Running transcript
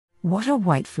What are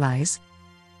whiteflies?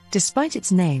 Despite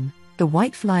its name, the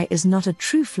whitefly is not a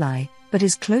true fly, but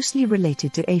is closely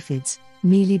related to aphids,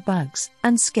 mealybugs,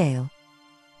 and scale.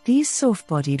 These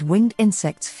soft-bodied winged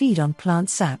insects feed on plant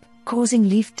sap, causing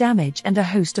leaf damage and a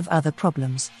host of other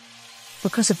problems.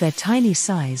 Because of their tiny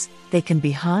size, they can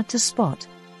be hard to spot.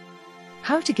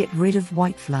 How to get rid of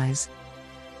whiteflies?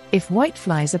 If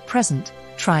whiteflies are present,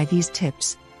 try these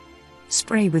tips.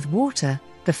 Spray with water.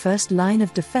 The first line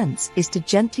of defense is to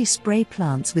gently spray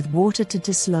plants with water to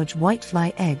dislodge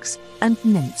whitefly eggs and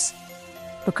nymphs.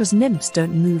 Because nymphs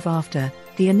don't move after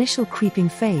the initial creeping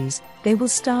phase, they will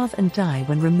starve and die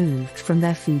when removed from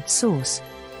their food source.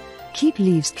 Keep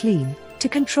leaves clean. To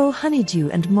control honeydew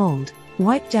and mold,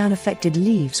 wipe down affected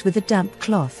leaves with a damp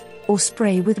cloth, or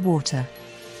spray with water.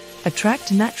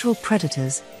 Attract natural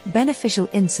predators. Beneficial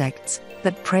insects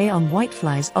that prey on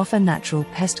whiteflies offer natural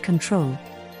pest control.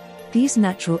 These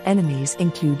natural enemies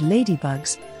include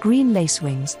ladybugs, green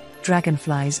lacewings,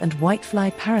 dragonflies, and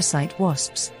whitefly parasite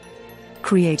wasps.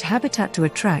 Create habitat to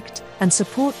attract and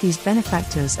support these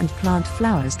benefactors and plant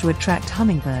flowers to attract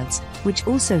hummingbirds, which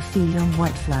also feed on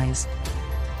whiteflies.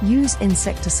 Use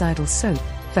insecticidal soap.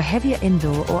 For heavier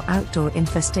indoor or outdoor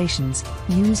infestations,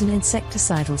 use an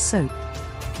insecticidal soap.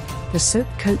 The soap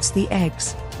coats the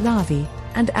eggs, larvae,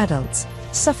 and adults,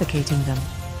 suffocating them.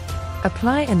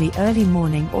 Apply in the early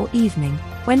morning or evening,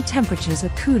 when temperatures are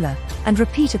cooler, and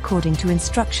repeat according to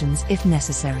instructions if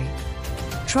necessary.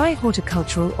 Try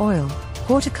horticultural oil.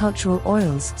 Horticultural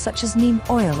oils such as neem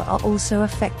oil are also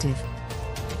effective.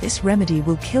 This remedy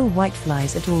will kill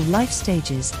whiteflies at all life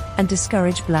stages and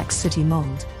discourage black sooty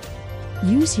mold.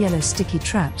 Use yellow sticky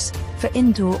traps. For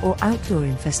indoor or outdoor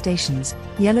infestations,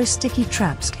 yellow sticky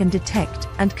traps can detect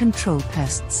and control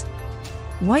pests.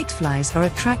 Whiteflies are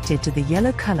attracted to the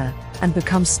yellow color and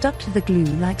become stuck to the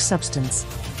glue-like substance.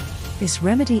 This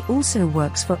remedy also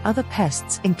works for other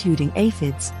pests including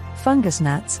aphids, fungus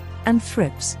gnats, and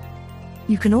thrips.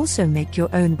 You can also make your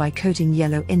own by coating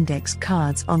yellow index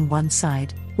cards on one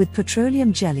side with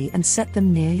petroleum jelly and set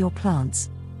them near your plants.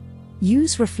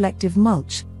 Use reflective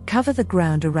mulch. Cover the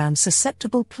ground around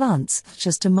susceptible plants such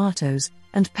as tomatoes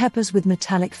and peppers with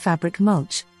metallic fabric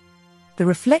mulch. The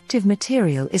reflective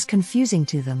material is confusing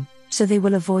to them, so they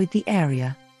will avoid the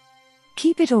area.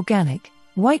 Keep it organic.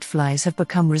 Whiteflies have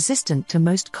become resistant to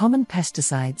most common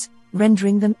pesticides,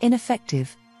 rendering them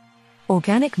ineffective.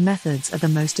 Organic methods are the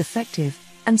most effective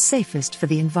and safest for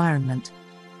the environment.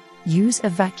 Use a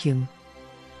vacuum.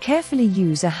 Carefully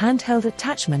use a handheld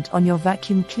attachment on your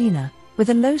vacuum cleaner, with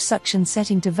a low suction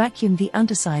setting to vacuum the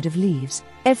underside of leaves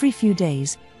every few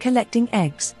days, collecting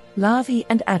eggs, larvae,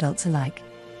 and adults alike.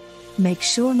 Make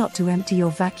sure not to empty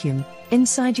your vacuum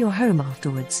inside your home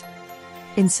afterwards.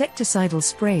 Insecticidal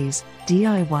sprays,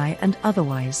 DIY and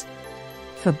otherwise.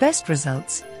 For best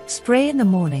results, spray in the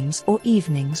mornings or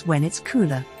evenings when it's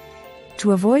cooler.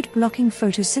 To avoid blocking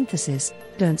photosynthesis,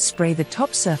 don't spray the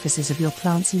top surfaces of your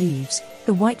plant's leaves.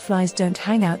 The whiteflies don't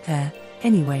hang out there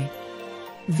anyway.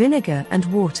 Vinegar and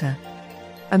water.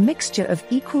 A mixture of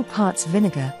equal parts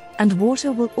vinegar and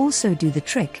water will also do the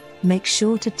trick. Make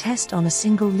sure to test on a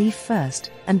single leaf first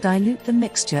and dilute the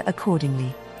mixture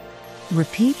accordingly.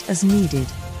 Repeat as needed.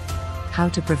 How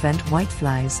to prevent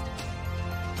whiteflies?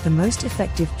 The most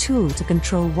effective tool to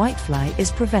control whitefly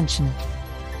is prevention.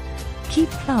 Keep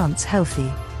plants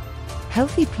healthy.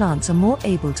 Healthy plants are more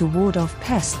able to ward off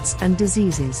pests and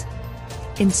diseases.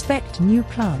 Inspect new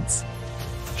plants.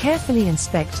 Carefully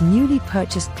inspect newly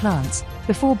purchased plants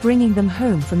before bringing them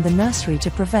home from the nursery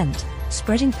to prevent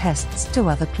spreading pests to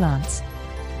other plants.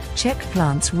 Check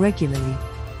plants regularly.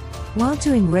 While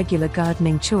doing regular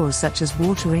gardening chores such as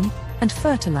watering and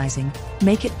fertilizing,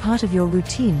 make it part of your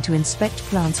routine to inspect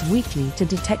plants weekly to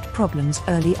detect problems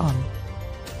early on.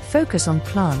 Focus on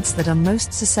plants that are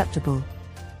most susceptible